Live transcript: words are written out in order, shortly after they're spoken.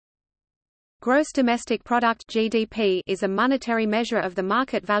Gross domestic product (GDP) is a monetary measure of the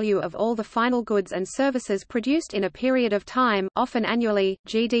market value of all the final goods and services produced in a period of time, often annually.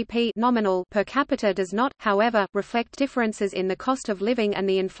 GDP nominal per capita does not, however, reflect differences in the cost of living and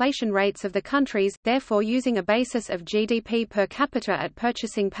the inflation rates of the countries, therefore using a basis of GDP per capita at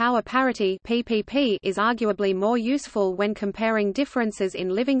purchasing power parity (PPP) is arguably more useful when comparing differences in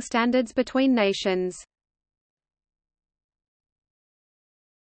living standards between nations.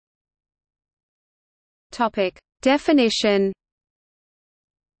 Definition.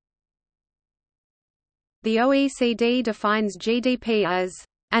 The OECD defines GDP as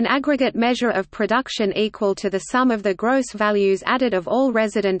an aggregate measure of production equal to the sum of the gross values added of all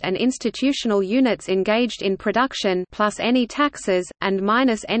resident and institutional units engaged in production plus any taxes, and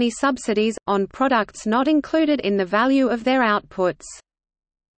minus any subsidies, on products not included in the value of their outputs.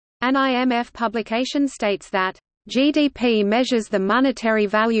 An IMF publication states that GDP measures the monetary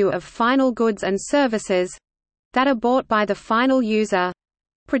value of final goods and services that are bought by the final user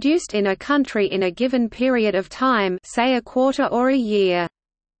produced in a country in a given period of time, say a quarter or a year.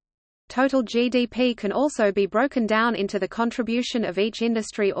 Total GDP can also be broken down into the contribution of each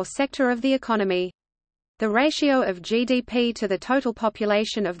industry or sector of the economy. The ratio of GDP to the total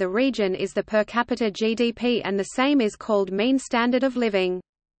population of the region is the per capita GDP, and the same is called mean standard of living.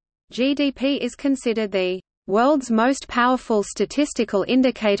 GDP is considered the world's most powerful statistical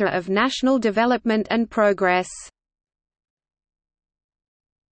indicator of national development and progress.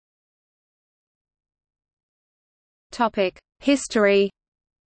 History.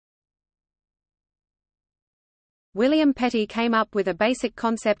 William Petty came up with a basic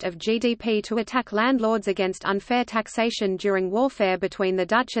concept of GDP to attack landlords against unfair taxation during warfare between the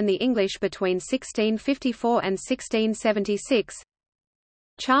Dutch and the English between 1654 and 1676.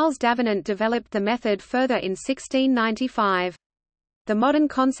 Charles Davenant developed the method further in 1695. The modern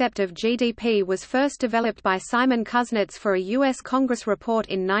concept of GDP was first developed by Simon Kuznets for a U.S. Congress report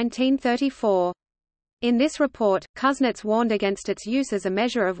in 1934. In this report, Kuznets warned against its use as a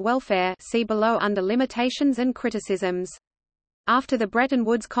measure of welfare, see below under limitations and criticisms. After the Bretton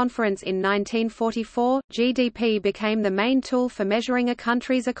Woods Conference in 1944, GDP became the main tool for measuring a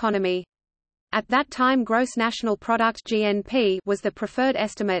country's economy. At that time gross national product (GNP) was the preferred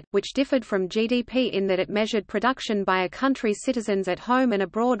estimate, which differed from GDP in that it measured production by a country's citizens at home and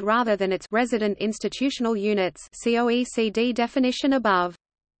abroad rather than its resident institutional units. See OECD definition above.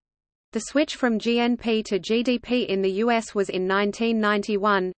 The switch from GNP to GDP in the US was in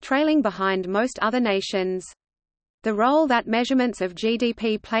 1991, trailing behind most other nations. The role that measurements of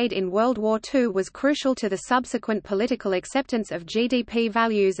GDP played in World War II was crucial to the subsequent political acceptance of GDP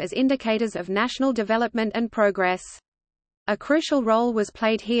values as indicators of national development and progress. A crucial role was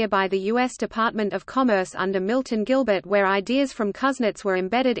played here by the U.S. Department of Commerce under Milton Gilbert, where ideas from Kuznets were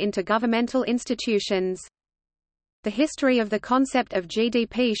embedded into governmental institutions. The history of the concept of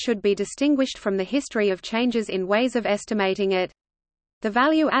GDP should be distinguished from the history of changes in ways of estimating it. The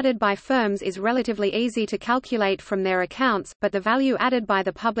value added by firms is relatively easy to calculate from their accounts, but the value added by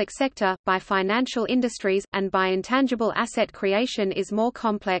the public sector, by financial industries, and by intangible asset creation is more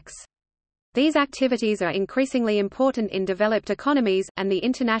complex. These activities are increasingly important in developed economies, and the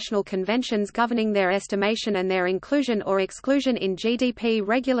international conventions governing their estimation and their inclusion or exclusion in GDP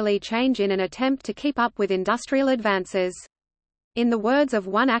regularly change in an attempt to keep up with industrial advances. In the words of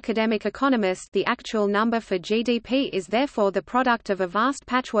one academic economist, the actual number for GDP is therefore the product of a vast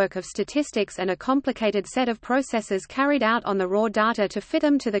patchwork of statistics and a complicated set of processes carried out on the raw data to fit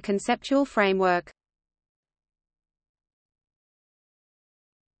them to the conceptual framework.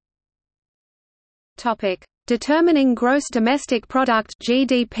 Determining gross domestic product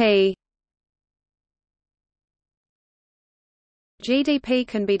 (GDP). GDP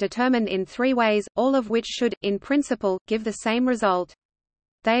can be determined in three ways, all of which should, in principle, give the same result.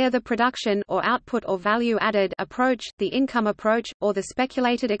 They are the production or output or value added approach, the income approach, or the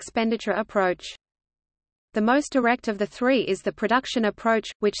speculated expenditure approach. The most direct of the three is the production approach,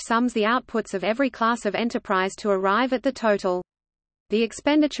 which sums the outputs of every class of enterprise to arrive at the total. The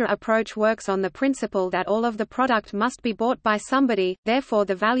expenditure approach works on the principle that all of the product must be bought by somebody, therefore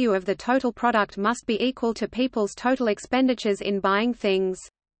the value of the total product must be equal to people's total expenditures in buying things.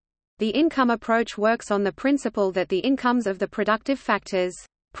 The income approach works on the principle that the incomes of the productive factors,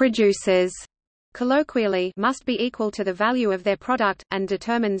 producers, colloquially, must be equal to the value of their product, and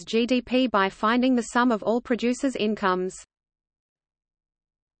determines GDP by finding the sum of all producers' incomes.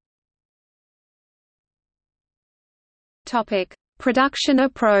 Production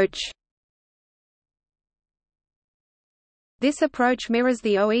approach. This approach mirrors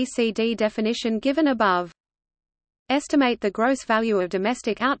the OECD definition given above. Estimate the gross value of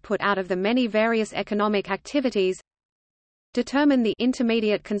domestic output out of the many various economic activities. Determine the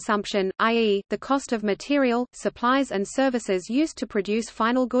intermediate consumption, i.e., the cost of material, supplies and services used to produce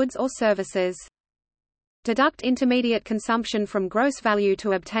final goods or services. Deduct intermediate consumption from gross value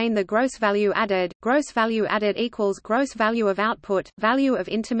to obtain the gross value added. Gross value added equals gross value of output, value of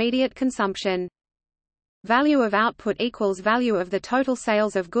intermediate consumption. Value of output equals value of the total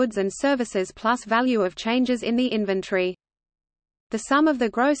sales of goods and services plus value of changes in the inventory. The sum of the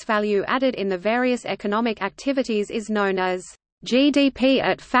gross value added in the various economic activities is known as GDP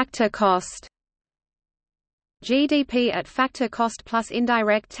at factor cost. GDP at factor cost plus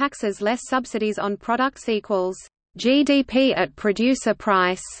indirect taxes less subsidies on products equals GDP at producer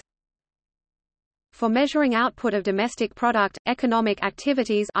price. For measuring output of domestic product, economic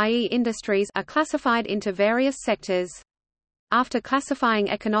activities, i.e. industries, are classified into various sectors. After classifying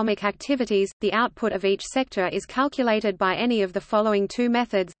economic activities, the output of each sector is calculated by any of the following two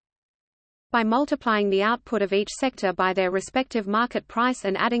methods: by multiplying the output of each sector by their respective market price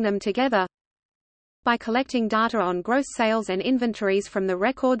and adding them together, by collecting data on gross sales and inventories from the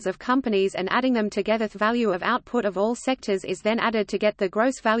records of companies and adding them together. The value of output of all sectors is then added to get the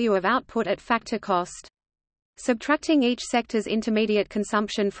gross value of output at factor cost. Subtracting each sector's intermediate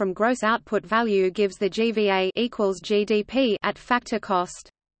consumption from gross output value gives the GVA equals GDP at factor cost.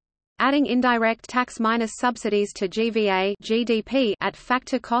 Adding indirect tax minus subsidies to GVA GDP at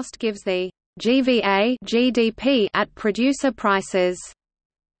factor cost gives the GVA GDP at producer prices.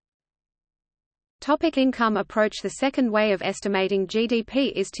 Topic income approach. The second way of estimating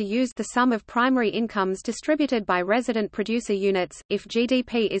GDP is to use the sum of primary incomes distributed by resident producer units. If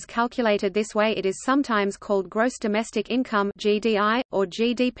GDP is calculated this way, it is sometimes called gross domestic income (GDI) or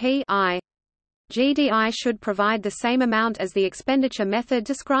GDP-I. GDI should provide the same amount as the expenditure method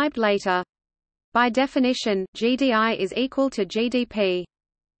described later. By definition, GDI is equal to GDP.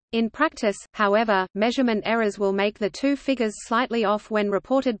 In practice, however, measurement errors will make the two figures slightly off when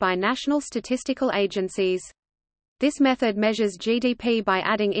reported by national statistical agencies. This method measures GDP by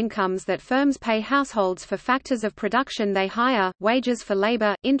adding incomes that firms pay households for factors of production they hire, wages for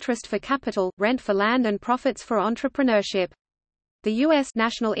labor, interest for capital, rent for land and profits for entrepreneurship. The U.S.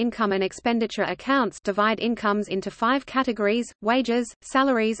 National Income and Expenditure Accounts divide incomes into 5 categories: wages,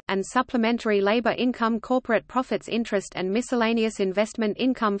 salaries, and supplementary labor income, corporate profits, interest and miscellaneous investment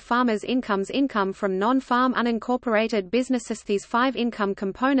income, farmers' incomes, income from non-farm unincorporated businesses. These 5 income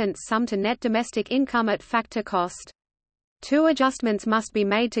components sum to net domestic income at factor cost. 2 adjustments must be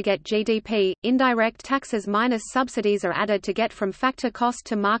made to get GDP. Indirect taxes minus subsidies are added to get from factor cost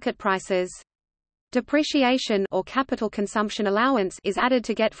to market prices. Depreciation or capital consumption allowance is added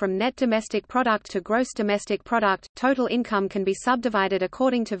to get from net domestic product to gross domestic product. Total income can be subdivided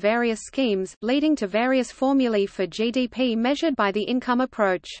according to various schemes, leading to various formulae for GDP measured by the income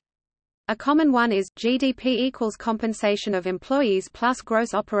approach. A common one is GDP equals compensation of employees plus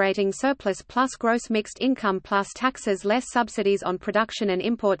gross operating surplus plus gross mixed income plus taxes less subsidies on production and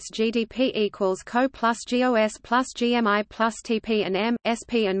imports. GDP equals CO plus GOS plus GMI plus TP and M,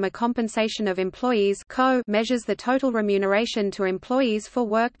 SP and MA. Compensation of employees CO measures the total remuneration to employees for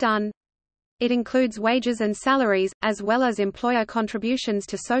work done. It includes wages and salaries, as well as employer contributions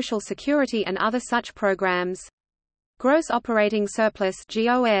to Social Security and other such programs. Gross operating surplus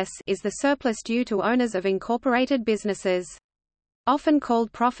 (GOS) is the surplus due to owners of incorporated businesses. Often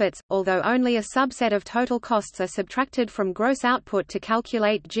called profits, although only a subset of total costs are subtracted from gross output to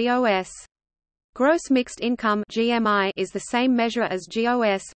calculate GOS. Gross mixed income (GMI) is the same measure as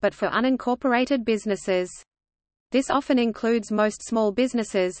GOS, but for unincorporated businesses. This often includes most small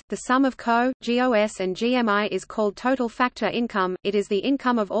businesses. The sum of CO, GOS and GMI is called total factor income. It is the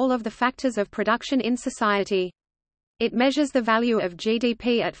income of all of the factors of production in society. It measures the value of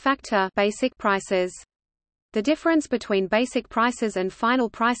GDP at factor basic prices. The difference between basic prices and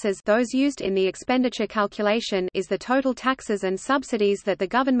final prices, those used in the expenditure calculation, is the total taxes and subsidies that the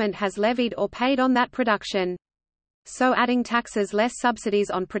government has levied or paid on that production. So adding taxes less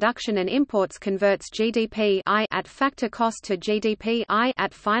subsidies on production and imports converts GDP I at factor cost to GDP I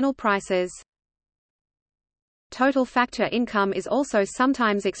at final prices. Total factor income is also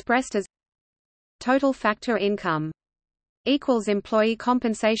sometimes expressed as total factor income equals employee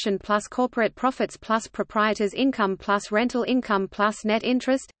compensation plus corporate profits plus proprietors' income plus rental income plus net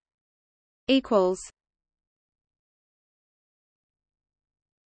interest equals.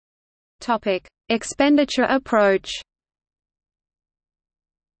 Topic: Expenditure approach.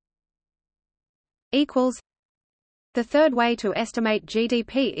 Equals The third way to estimate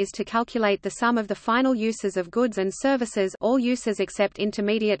GDP is to calculate the sum of the final uses of goods and services, all uses except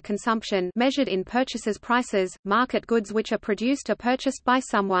intermediate consumption, measured in purchasers' prices. Market goods which are produced are purchased by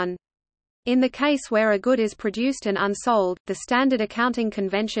someone. In the case where a good is produced and unsold, the standard accounting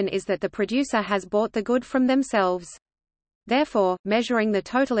convention is that the producer has bought the good from themselves. Therefore, measuring the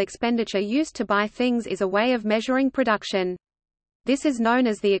total expenditure used to buy things is a way of measuring production. This is known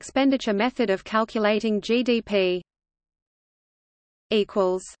as the expenditure method of calculating GDP.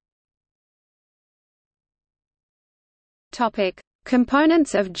 Topic: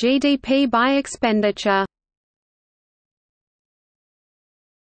 Components of GDP by expenditure.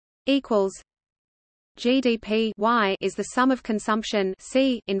 GDP Y is the sum of consumption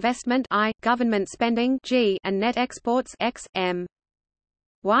C, investment I, government spending G, and net exports X, M.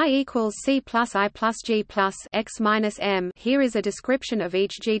 Y equals C plus I plus G plus X minus M. Here is a description of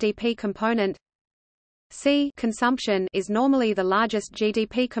each GDP component. C, consumption, is normally the largest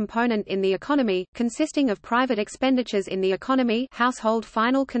GDP component in the economy, consisting of private expenditures in the economy, household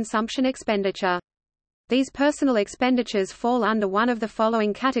final consumption expenditure. These personal expenditures fall under one of the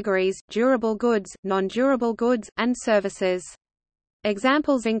following categories: durable goods, non-durable goods, and services.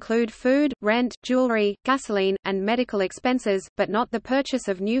 Examples include food, rent, jewelry, gasoline, and medical expenses, but not the purchase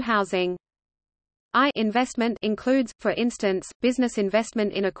of new housing. I, investment, includes, for instance, business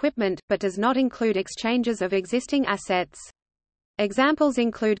investment in equipment, but does not include exchanges of existing assets. Examples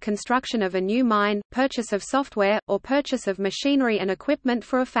include construction of a new mine, purchase of software, or purchase of machinery and equipment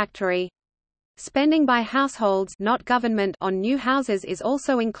for a factory. Spending by households, not government, on new houses is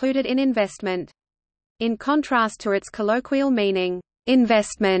also included in investment. In contrast to its colloquial meaning,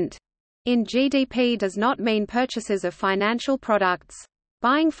 investment in GDP does not mean purchases of financial products.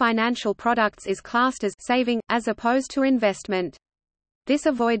 Buying financial products is classed as saving, as opposed to investment. This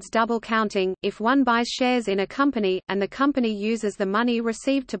avoids double counting. If one buys shares in a company, and the company uses the money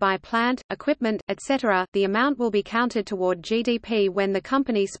received to buy plant, equipment, etc., the amount will be counted toward GDP when the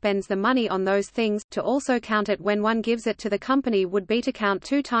company spends the money on those things. To also count it when one gives it to the company would be to count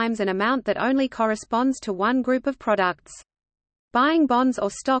 2 times an amount that only corresponds to one group of products. Buying bonds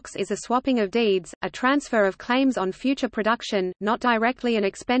or stocks is a swapping of deeds, a transfer of claims on future production, not directly an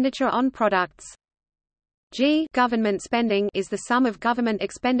expenditure on products. G, government spending, is the sum of government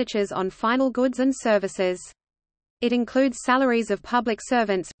expenditures on final goods and services. It includes salaries of public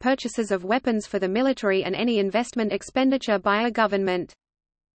servants, purchases of weapons for the military, and any investment expenditure by a government.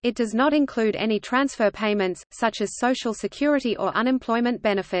 It does not include any transfer payments, such as Social Security or unemployment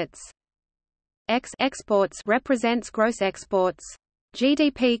benefits. X, exports, represents gross exports.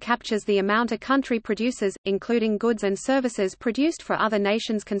 GDP captures the amount a country produces, including goods and services produced for other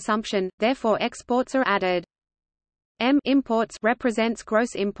nations' consumption, therefore exports are added. M, imports, represents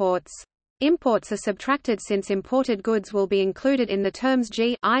gross imports. Imports are subtracted since imported goods will be included in the terms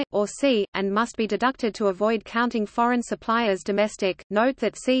G, I, or C, and must be deducted to avoid counting foreign supply as domestic. Note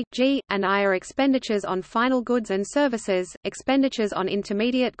that C, G, and I are expenditures on final goods and services. Expenditures on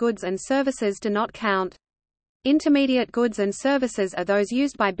intermediate goods and services do not count. Intermediate goods and services are those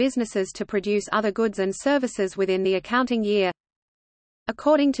used by businesses to produce other goods and services within the accounting year.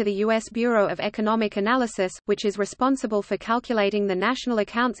 According to the U.S. Bureau of Economic Analysis, which is responsible for calculating the national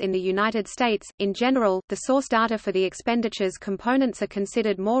accounts in the United States, in general, the source data for the expenditures components are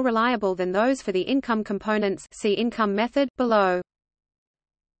considered more reliable than those for the income components. See income method, below.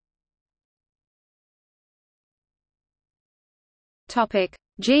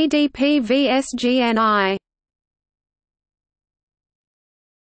 GDP vs GNI.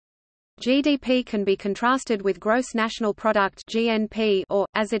 GDP can be contrasted with Gross National Product (GNP) or,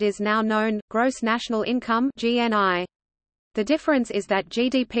 as it is now known, Gross National Income (GNI). The difference is that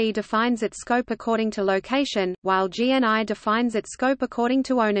GDP defines its scope according to location, while GNI defines its scope according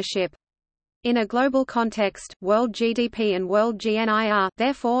to ownership. In a global context, world GDP and world GNI are,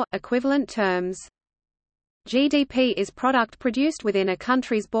 therefore, equivalent terms. GDP is product produced within a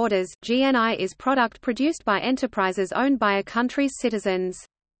country's borders, GNI is product produced by enterprises owned by a country's citizens.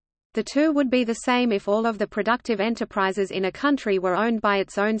 The two would be the same if all of the productive enterprises in a country were owned by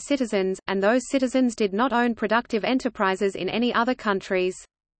its own citizens, and those citizens did not own productive enterprises in any other countries.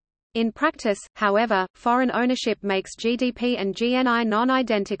 In practice, however, foreign ownership makes GDP and GNI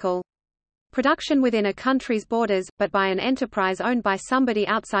non-identical. Production within a country's borders, but by an enterprise owned by somebody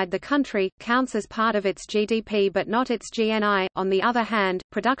outside the country, counts as part of its GDP but not its GNI. On the other hand,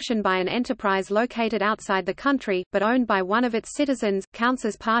 production by an enterprise located outside the country, but owned by one of its citizens, counts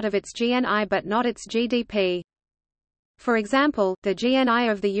as part of its GNI but not its GDP. For example, the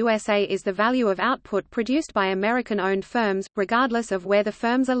GNI of the USA is the value of output produced by American-owned firms, regardless of where the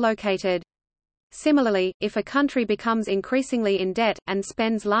firms are located. Similarly, if a country becomes increasingly in debt, and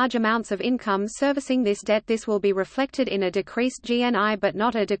spends large amounts of income servicing this debt, this will be reflected in a decreased GNI but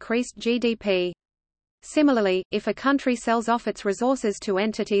not a decreased GDP. Similarly, if a country sells off its resources to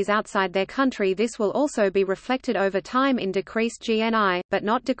entities outside their country, this will also be reflected over time in decreased GNI, but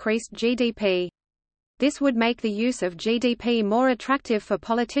not decreased GDP. This would make the use of GDP more attractive for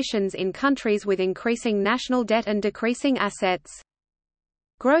politicians in countries with increasing national debt and decreasing assets.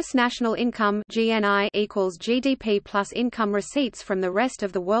 Gross national income (GNI) equals GDP plus income receipts from the rest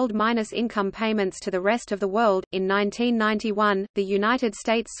of the world minus income payments to the rest of the world. In 1991, the United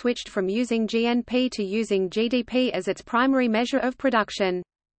States switched from using GNP to using GDP as its primary measure of production.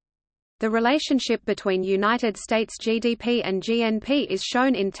 The relationship between United States GDP and GNP is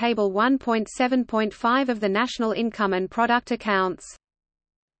shown in Table 1.7.5 of the National Income and Product Accounts.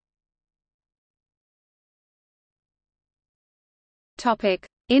 Topic: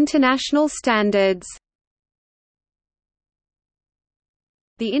 International standards.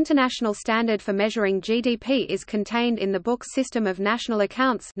 The international standard for measuring GDP is contained in the book System of National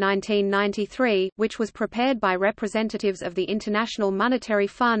Accounts 1993, which was prepared by representatives of the International Monetary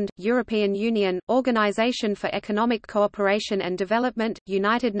Fund, European Union, Organization for Economic Cooperation and Development,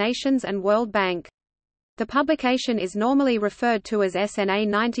 United Nations and World Bank. The publication is normally referred to as SNA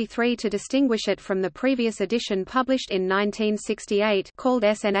 93 to distinguish it from the previous edition published in 1968 called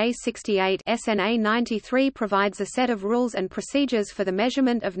SNA 68. SNA 93 provides a set of rules and procedures for the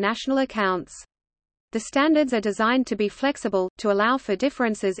measurement of national accounts. The standards are designed to be flexible, to allow for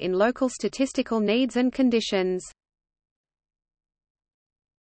differences in local statistical needs and conditions.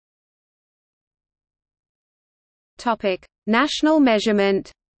 National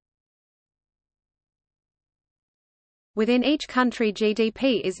measurement. Within each country,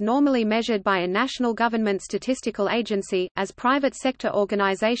 GDP is normally measured by a national government statistical agency, as private sector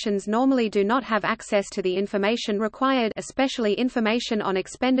organizations normally do not have access to the information required, especially information on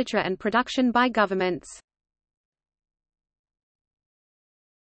expenditure and production by governments.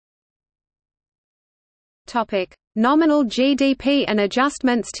 Topic: Nominal GDP and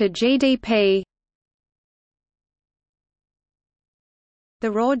adjustments to GDP. The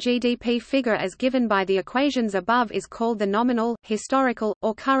raw GDP figure as given by the equations above is called the nominal, historical,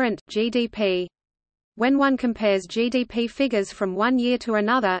 or current, GDP. When one compares GDP figures from one year to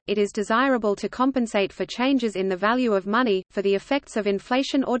another, it is desirable to compensate for changes in the value of money, for the effects of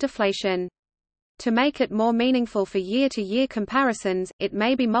inflation or deflation. To make it more meaningful for year-to-year comparisons, it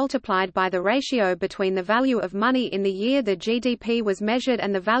may be multiplied by the ratio between the value of money in the year the GDP was measured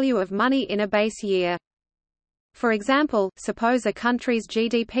and the value of money in a base year. For example, suppose a country's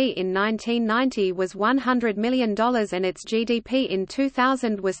GDP in 1990 was $100 million and its GDP in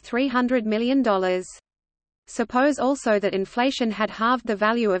 2000 was $300 million. Suppose also that inflation had halved the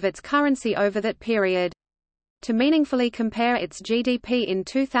value of its currency over that period. To meaningfully compare its GDP in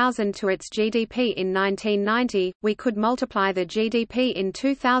 2000 to its GDP in 1990, we could multiply the GDP in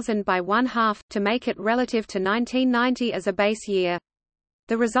 2000 by 1/2, to make it relative to 1990 as a base year.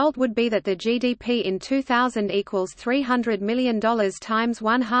 The result would be that the GDP in 2000 equals $300 million times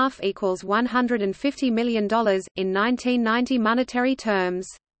 1/2 equals $150 million, in 1990 monetary terms.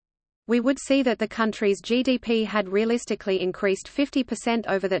 We would see that the country's GDP had realistically increased 50%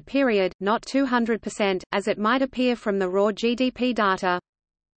 over that period, not 200%, as it might appear from the raw GDP data.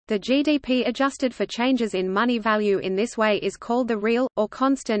 The GDP adjusted for changes in money value in this way is called the real, or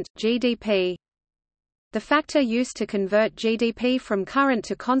constant, GDP. The factor used to convert GDP from current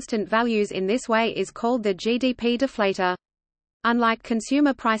to constant values in this way is called the GDP deflator. Unlike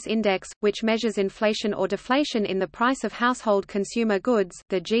Consumer Price Index, which measures inflation or deflation in the price of household consumer goods,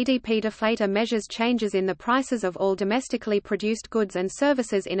 the GDP deflator measures changes in the prices of all domestically produced goods and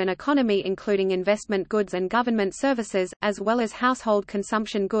services in an economy, including investment goods and government services, as well as household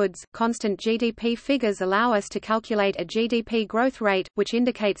consumption goods. Constant GDP figures allow us to calculate a GDP growth rate, which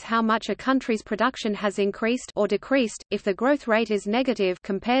indicates how much a country's production has increased or decreased, if the growth rate is negative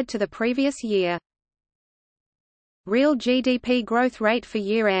compared to the previous year. Real GDP growth rate for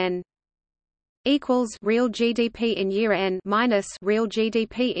year N equals real GDP in year N minus real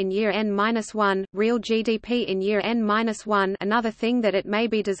GDP in year N minus 1, real GDP in year N minus 1. Another thing that it may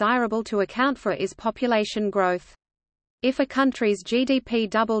be desirable to account for is population growth. If a country's GDP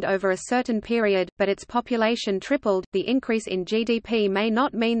doubled over a certain period, but its population tripled, the increase in GDP may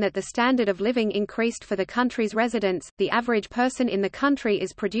not mean that the standard of living increased for the country's residents. The average person in the country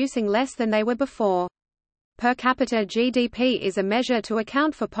is producing less than they were before. Per capita GDP is a measure to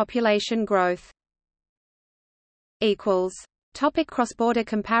account for population growth. Cross-border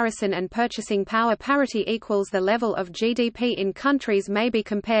comparison and purchasing power parity equals the level of GDP in countries may be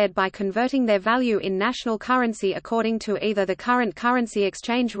compared by converting their value in national currency according to either the current currency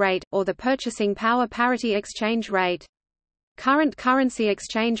exchange rate, or the purchasing power parity exchange rate. Current currency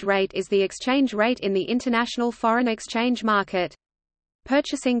exchange rate is the exchange rate in the international foreign exchange market.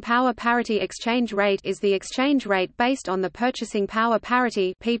 Purchasing power parity exchange rate is the exchange rate based on the purchasing power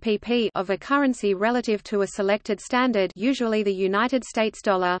parity (PPP) of a currency relative to a selected standard, usually the United States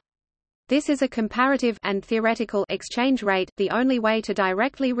dollar. This is a comparative and theoretical exchange rate. The only way to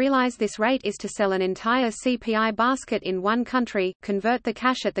directly realize this rate is to sell an entire CPI basket in one country, convert the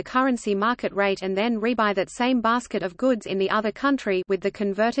cash at the currency market rate and then rebuy that same basket of goods in the other country with the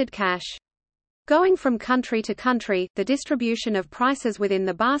converted cash. Going from country to country, the distribution of prices within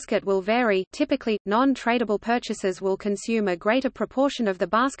the basket will vary. Typically, non-tradable purchases will consume a greater proportion of the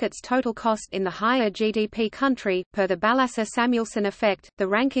basket's total cost in the higher GDP country. Per the Balassa-Samuelson effect, the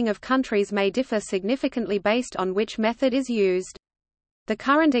ranking of countries may differ significantly based on which method is used. The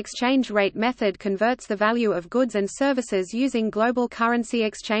current exchange rate method converts the value of goods and services using global currency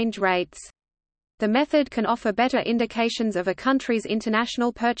exchange rates. The method can offer better indications of a country's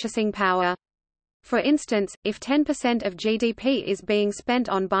international purchasing power. For instance, if 10% of GDP is being spent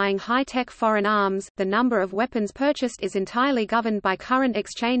on buying high-tech foreign arms, the number of weapons purchased is entirely governed by current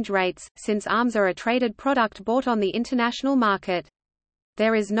exchange rates, since arms are a traded product bought on the international market.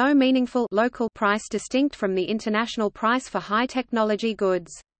 There is no meaningful local price distinct from the international price for high-technology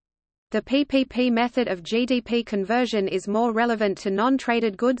goods. The PPP method of GDP conversion is more relevant to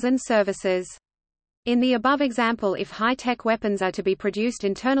non-traded goods and services. In the above example, if high-tech weapons are to be produced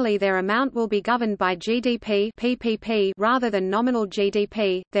internally, their amount will be governed by GDP (PPP) rather than nominal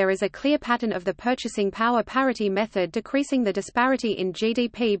GDP. There is a clear pattern of the purchasing power parity method decreasing the disparity in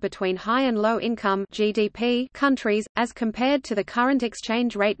GDP between high and low income (GDP) countries, as compared to the current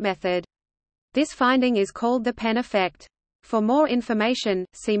exchange rate method. This finding is called the Penn effect. For more information,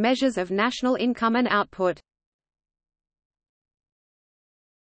 see measures of national income and output.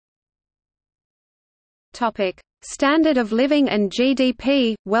 Standard of living and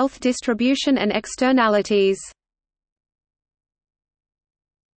GDP, wealth distribution and externalities.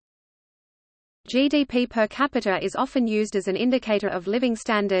 GDP per capita is often used as an indicator of living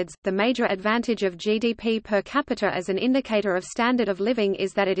standards. The major advantage of GDP per capita as an indicator of standard of living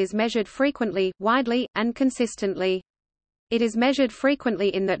is that it is measured frequently, widely, and consistently. It is measured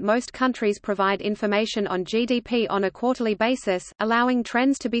frequently in that most countries provide information on GDP on a quarterly basis, allowing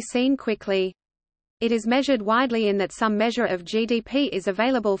trends to be seen quickly. It is measured widely in that some measure of GDP is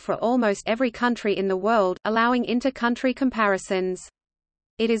available for almost every country in the world, allowing inter-country comparisons.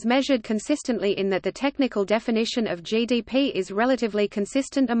 It is measured consistently in that the technical definition of GDP is relatively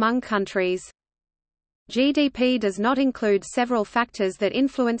consistent among countries. GDP does not include several factors that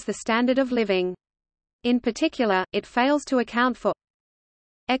influence the standard of living. In particular, it fails to account for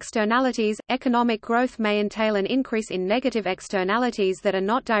externalities. Economic growth may entail an increase in negative externalities that are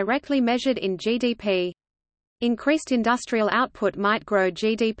not directly measured in GDP. Increased industrial output might grow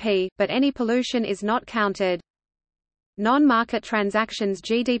GDP, but any pollution is not counted. Non-market transactions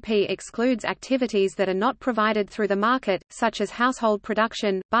GDP excludes activities that are not provided through the market, such as household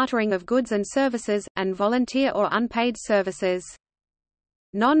production, bartering of goods and services, and volunteer or unpaid services.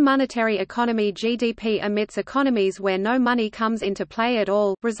 Non-monetary economy GDP omits economies where no money comes into play at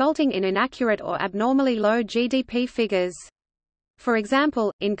all, resulting in inaccurate or abnormally low GDP figures. For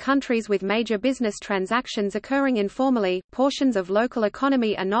example, in countries with major business transactions occurring informally, portions of local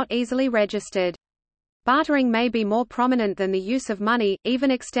economy are not easily registered. Bartering may be more prominent than the use of money,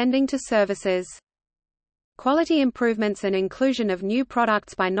 even extending to services. Quality improvements and inclusion of new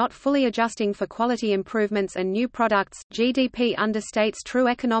products. By not fully adjusting for quality improvements and new products, GDP understates true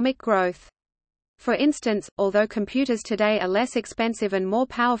economic growth. For instance, although computers today are less expensive and more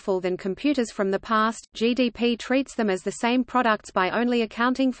powerful than computers from the past, GDP treats them as the same products by only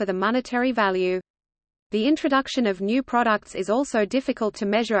accounting for the monetary value. The introduction of new products is also difficult to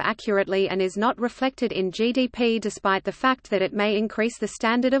measure accurately and is not reflected in GDP despite the fact that it may increase the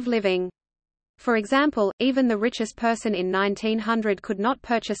standard of living. For example, even the richest person in 1900 could not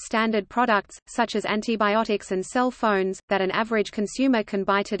purchase standard products, such as antibiotics and cell phones, that an average consumer can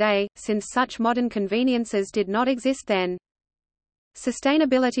buy today, since such modern conveniences did not exist then.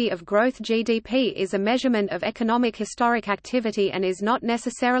 Sustainability of growth GDP is a measurement of economic historic activity and is not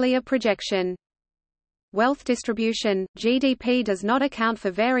necessarily a projection. Wealth distribution GDP does not account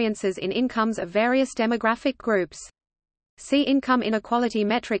for variances in incomes of various demographic groups. See income inequality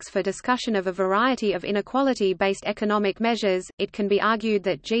metrics for discussion of a variety of inequality-based economic measures. It can be argued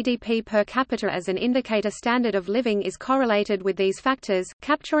that GDP per capita as an indicator standard of living is correlated with these factors,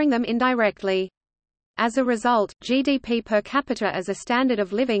 capturing them indirectly. As a result, GDP per capita as a standard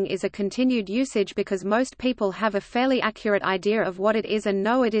of living is a continued usage because most people have a fairly accurate idea of what it is and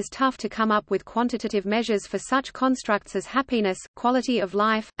know it is tough to come up with quantitative measures for such constructs as happiness, quality of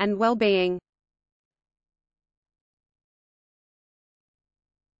life, and well-being.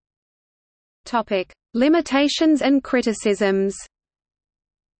 Topic: Limitations and criticisms.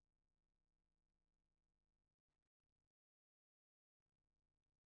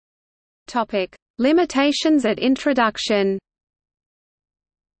 Topic: Limitations at introduction.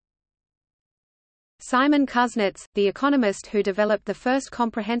 Simon Kuznets, the economist who developed the first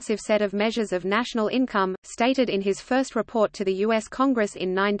comprehensive set of measures of national income, stated in his first report to the U.S. Congress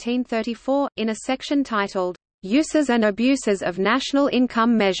in 1934, in a section titled, "Uses and Abuses of National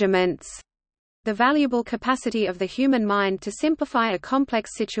Income Measurements," the valuable capacity of the human mind to simplify a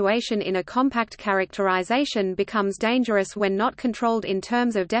complex situation in a compact characterization becomes dangerous when not controlled in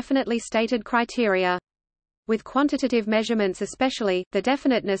terms of definitely stated criteria. With quantitative measurements especially, the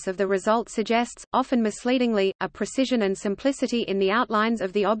definiteness of the result suggests, often misleadingly, a precision and simplicity in the outlines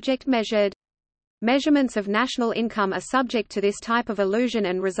of the object measured. Measurements of national income are subject to this type of illusion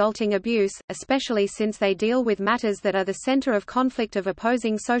and resulting abuse, especially since they deal with matters that are the center of conflict of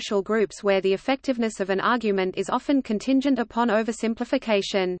opposing social groups where the effectiveness of an argument is often contingent upon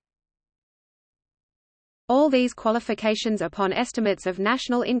oversimplification. All these qualifications upon estimates of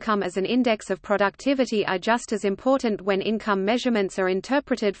national income as an index of productivity are just as important when income measurements are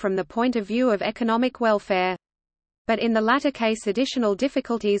interpreted from the point of view of economic welfare. But in the latter case additional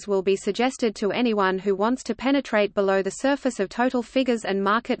difficulties will be suggested to anyone who wants to penetrate below the surface of total figures and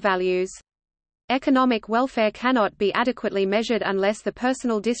market values. Economic welfare cannot be adequately measured unless the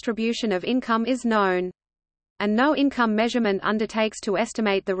personal distribution of income is known. And no income measurement undertakes to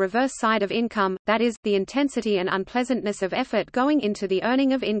estimate the reverse side of income, that is, the intensity and unpleasantness of effort going into the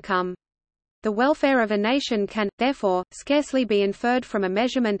earning of income. The welfare of a nation can, therefore, scarcely be inferred from a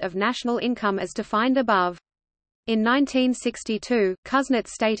measurement of national income as defined above. In 1962, Kuznets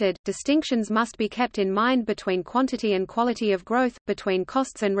stated, distinctions must be kept in mind between quantity and quality of growth, between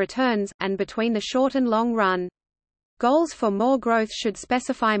costs and returns, and between the short and long run. Goals for more growth should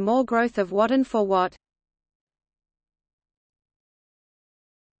specify more growth of what and for what.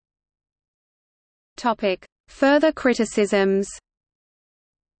 Further criticisms.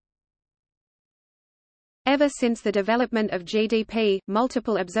 Ever since the development of GDP,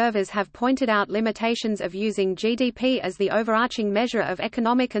 multiple observers have pointed out limitations of using GDP as the overarching measure of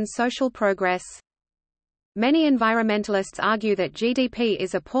economic and social progress. Many environmentalists argue that GDP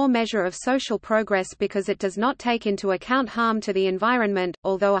is a poor measure of social progress because it does not take into account harm to the environment.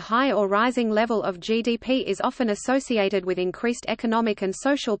 Although a high or rising level of GDP is often associated with increased economic and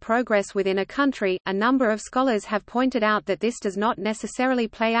social progress within a country, a number of scholars have pointed out that this does not necessarily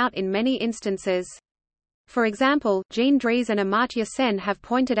play out in many instances. For example, Jean Dries and Amartya Sen have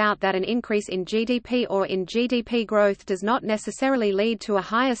pointed out that an increase in GDP or in GDP growth does not necessarily lead to a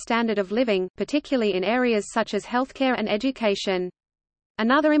higher standard of living, particularly in areas such as healthcare and education.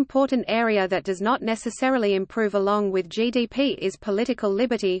 Another important area that does not necessarily improve along with GDP is political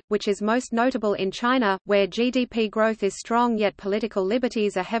liberty, which is most notable in China, where GDP growth is strong yet political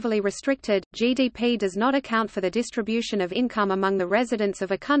liberties are heavily restricted. GDP does not account for the distribution of income among the residents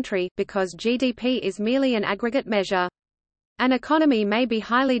of a country, because GDP is merely an aggregate measure. An economy may be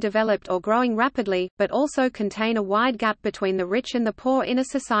highly developed or growing rapidly, but also contain a wide gap between the rich and the poor in a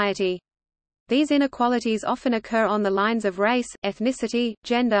society. These inequalities often occur on the lines of race, ethnicity,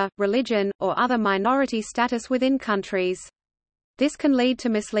 gender, religion, or other minority status within countries. This can lead to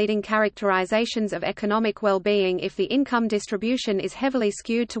misleading characterizations of economic well-being if the income distribution is heavily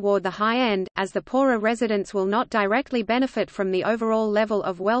skewed toward the high end, as the poorer residents will not directly benefit from the overall level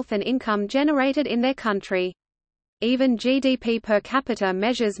of wealth and income generated in their country. Even GDP per capita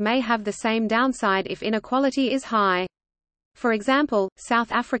measures may have the same downside if inequality is high. For example,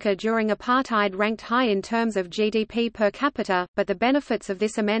 South Africa during apartheid ranked high in terms of GDP per capita, but the benefits of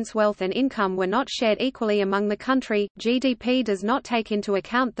this immense wealth and income were not shared equally among the country. GDP does not take into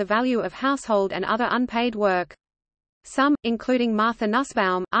account the value of household and other unpaid work. Some, including Martha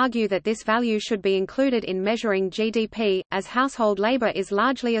Nussbaum, argue that this value should be included in measuring GDP, as household labor is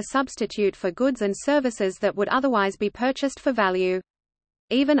largely a substitute for goods and services that would otherwise be purchased for value.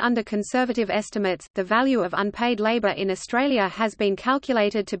 Even under conservative estimates, the value of unpaid labor in Australia has been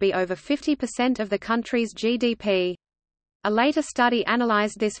calculated to be over 50% of the country's GDP. A later study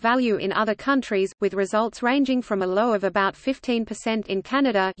analyzed this value in other countries, with results ranging from a low of about 15% in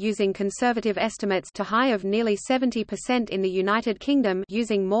Canada using conservative estimates to high of nearly 70% in the United Kingdom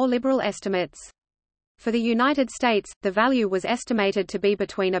using more liberal estimates. For the United States, the value was estimated to be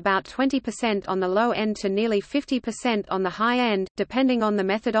between about 20% on the low end to nearly 50% on the high end, depending on the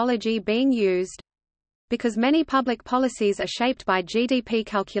methodology being used. Because many public policies are shaped by GDP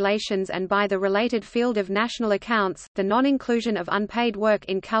calculations and by the related field of national accounts, the non-inclusion of unpaid work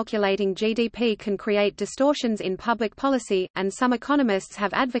in calculating GDP can create distortions in public policy, and some economists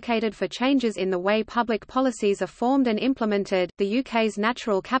have advocated for changes in the way public policies are formed and implemented. The UK's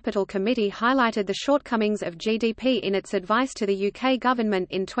Natural Capital Committee highlighted the shortcomings of GDP in its advice to the UK government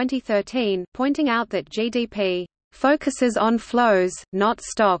in 2013, pointing out that GDP focuses on flows, not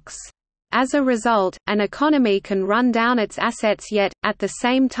stocks. As a result, an economy can run down its assets yet, at the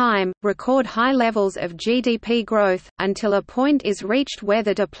same time, record high levels of GDP growth, until a point is reached where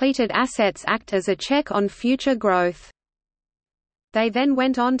the depleted assets act as a check on future growth. They then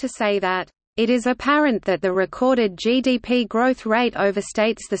went on to say that, "It is apparent that the recorded GDP growth rate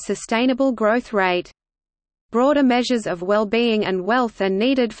overstates the sustainable growth rate. Broader measures of well-being and wealth are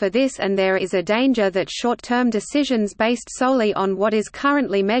needed for this, and there is a danger that short-term decisions based solely on what is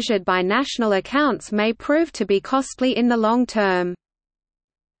currently measured by national accounts may prove to be costly in the long term."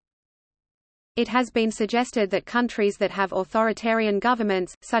 It has been suggested that countries that have authoritarian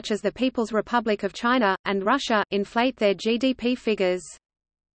governments, such as the People's Republic of China, and Russia, inflate their GDP figures.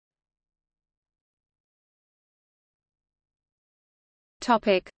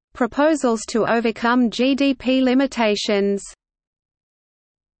 Proposals to overcome GDP limitations.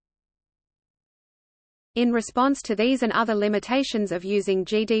 In response to these and other limitations of using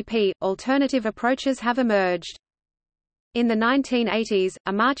GDP, alternative approaches have emerged. In the 1980s,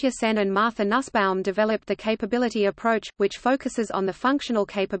 Amartya Sen and Martha Nussbaum developed the capability approach, which focuses on the functional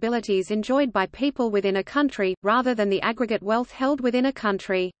capabilities enjoyed by people within a country, rather than the aggregate wealth held within a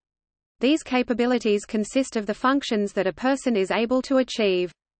country. These capabilities consist of the functions that a person is able to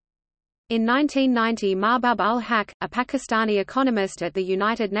achieve. In 1990, Mahbub ul-Haq, a Pakistani economist at the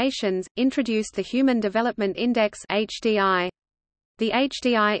United Nations, introduced the Human Development Index (HDI). The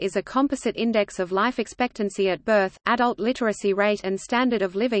HDI is a composite index of life expectancy at birth, adult literacy rate and standard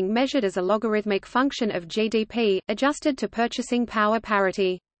of living measured as a logarithmic function of GDP, adjusted to purchasing power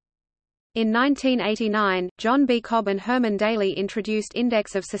parity. In 1989, John B. Cobb and Herman Daly introduced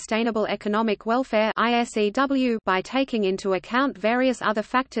Index of Sustainable Economic Welfare (ISEW) by taking into account various other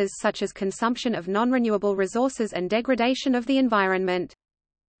factors such as consumption of non-renewable resources and degradation of the environment.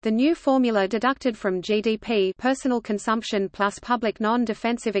 The new formula deducted from GDP personal consumption plus public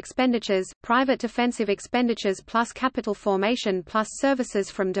non-defensive expenditures, private defensive expenditures plus capital formation plus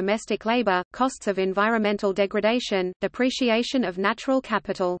services from domestic labor, costs of environmental degradation, depreciation of natural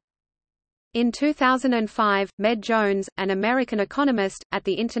capital. In 2005, Med Jones, an American economist, at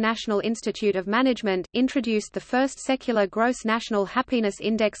the International Institute of Management, introduced the first secular Gross National Happiness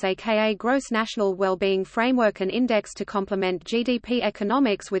Index aka Gross National Wellbeing Framework, an index to complement GDP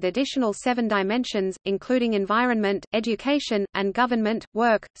economics with additional 7 dimensions, including environment, education, and government,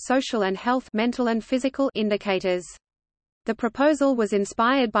 work, social and health mental and physical indicators. The proposal was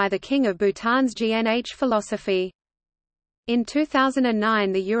inspired by the King of Bhutan's GNH philosophy. In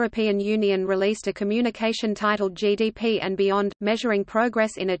 2009, the European Union released a communication titled GDP and Beyond, Measuring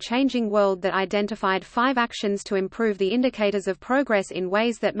Progress in a Changing World, that identified 5 actions to improve the indicators of progress in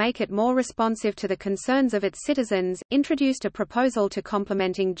ways that make it more responsive to the concerns of its citizens, introduced a proposal to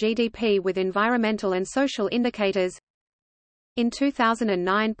complementing GDP with environmental and social indicators. In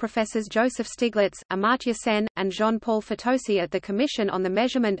 2009, Professors Joseph Stiglitz, Amartya Sen, and Jean-Paul Fitoussi at the Commission on the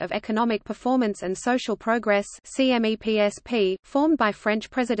Measurement of Economic Performance and Social Progress (CMEPSP), formed by French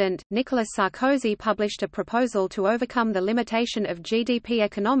President Nicolas Sarkozy, published a proposal to overcome the limitation of GDP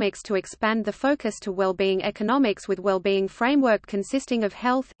economics to expand the focus to well-being economics with well-being framework consisting of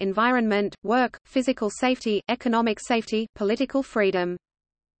health, environment, work, physical safety, economic safety, political freedom.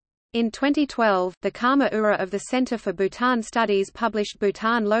 In 2012, the Karma Ura of the Center for Bhutan Studies published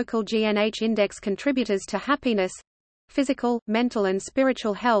Bhutan Local GNH Index Contributors to Happiness — Physical, Mental and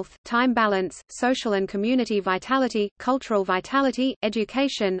Spiritual Health, Time Balance, Social and Community Vitality, Cultural Vitality,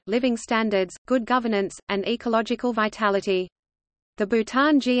 Education, Living Standards, Good Governance, and Ecological Vitality. The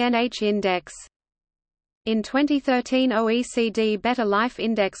Bhutan GNH Index. In 2013, OECD Better Life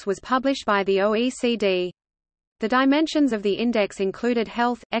Index was published by the OECD. The dimensions of the index included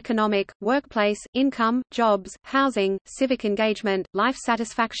health, economic, workplace, income, jobs, housing, civic engagement, life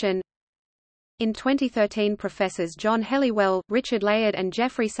satisfaction. In 2013, professors John Helliwell, Richard Layard and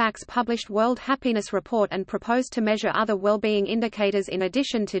Jeffrey Sachs published World Happiness Report and proposed to measure other well-being indicators in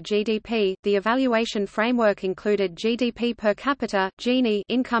addition to GDP. The evaluation framework included GDP per capita, Gini,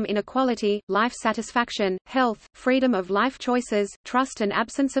 income inequality, life satisfaction, health, freedom of life choices, trust and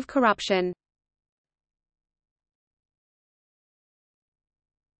absence of corruption.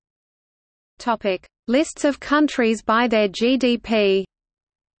 Topic: Lists of countries by their GDP.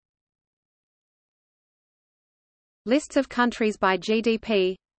 Lists of countries by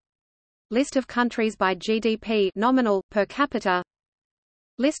GDP. List of countries by GDP nominal, per capita.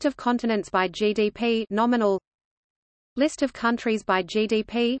 List of continents by GDP nominal. List of countries by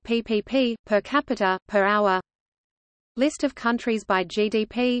GDP PPP, per capita, per hour. List of countries by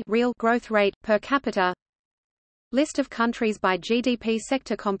GDP real growth rate, per capita. List of countries by GDP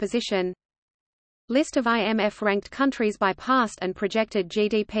sector composition. List of IMF-ranked countries by past and projected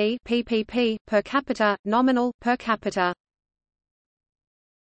GDP PPP, per capita, nominal, per capita.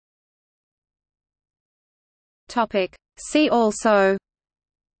 See also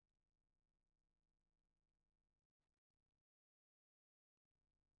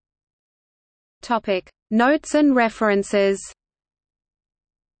Notes and references.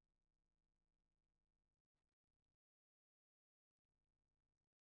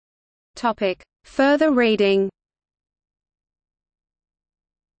 Further reading.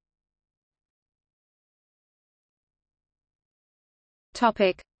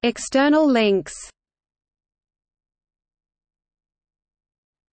 External links.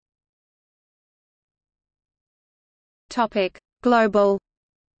 Global.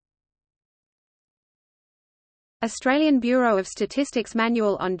 Australian Bureau of Statistics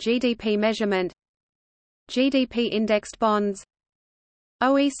Manual on GDP measurement. GDP indexed bonds.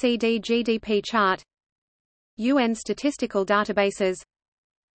 OECD GDP chart. UN statistical databases.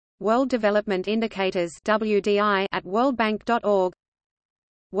 World Development Indicators (WDI) at worldbank.org.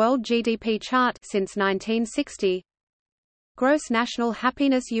 World GDP chart since 1960. Gross National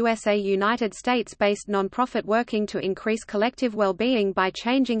Happiness USA, United States-based nonprofit working to increase collective well-being by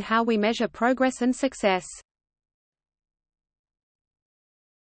changing how we measure progress and success.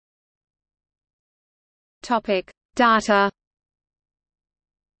 Data.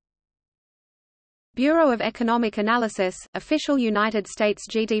 Bureau of Economic Analysis, official United States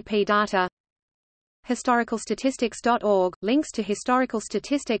GDP data. Historicalstatistics.org, links to historical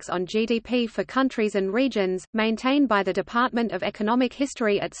statistics on GDP for countries and regions, maintained by the Department of Economic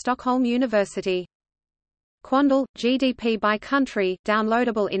History at Stockholm University. Quandl, GDP by country,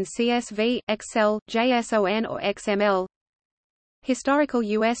 downloadable in CSV, Excel, JSON or XML. Historical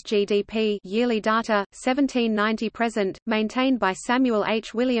U.S. GDP yearly data, 1790–present, maintained by Samuel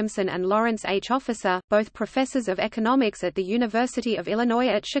H. Williamson and Lawrence H. Officer, both professors of economics at the University of Illinois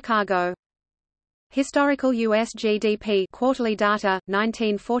at Chicago. Historical U.S. GDP quarterly data,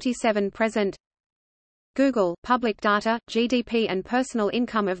 1947–present. Google, public data, GDP and personal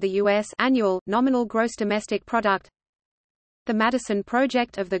income of the U.S. annual, nominal gross domestic product. The Madison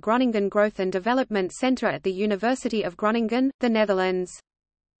Project of the Groningen Growth and Development Center at the University of Groningen, the Netherlands.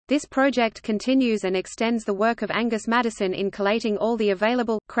 This project continues and extends the work of Angus Madison in collating all the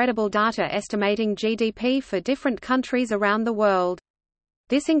available, credible data estimating GDP for different countries around the world.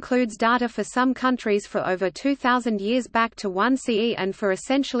 This includes data for some countries for over 2,000 years back to 1 CE and for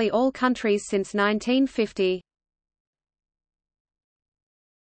essentially all countries since 1950.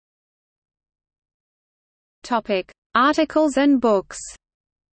 Articles and books.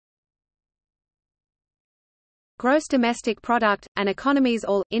 Gross Domestic Product, An Economy's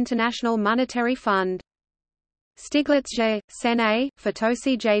All, International Monetary Fund. Stiglitz J., Sen A.,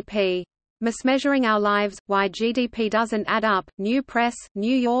 Fatosi J.P. Mismeasuring Our Lives, Why GDP Doesn't Add Up, New Press,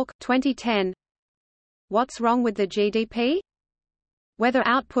 New York, 2010. What's Wrong with the GDP? Whether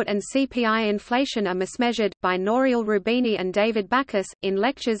Output and CPI Inflation Are Mismeasured, by Nouriel Roubini and David Backus, in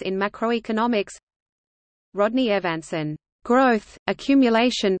Lectures in Macroeconomics. Rodney Evanson. Growth,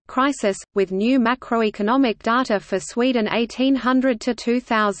 Accumulation, Crisis, with New Macroeconomic Data for Sweden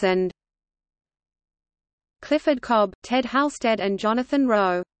 1800–2000. Clifford Cobb, Ted Halstead and Jonathan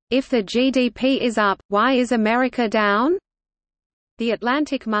Rowe. If the GDP is up, why is America down? The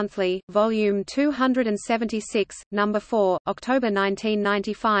Atlantic Monthly, Volume 276, No. 4, October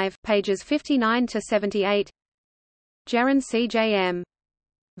 1995, pages 59–78. Jeroen C. J. M.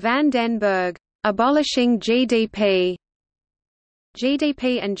 Van den Berg. Abolishing GDP.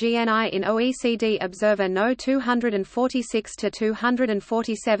 GDP and GNI in OECD Observer No.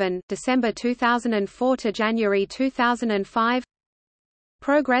 246–247, December 2004 to January 2005.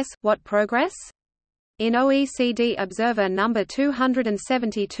 Progress, What Progress? in OECD Observer No.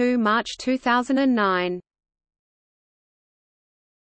 272 March 2009.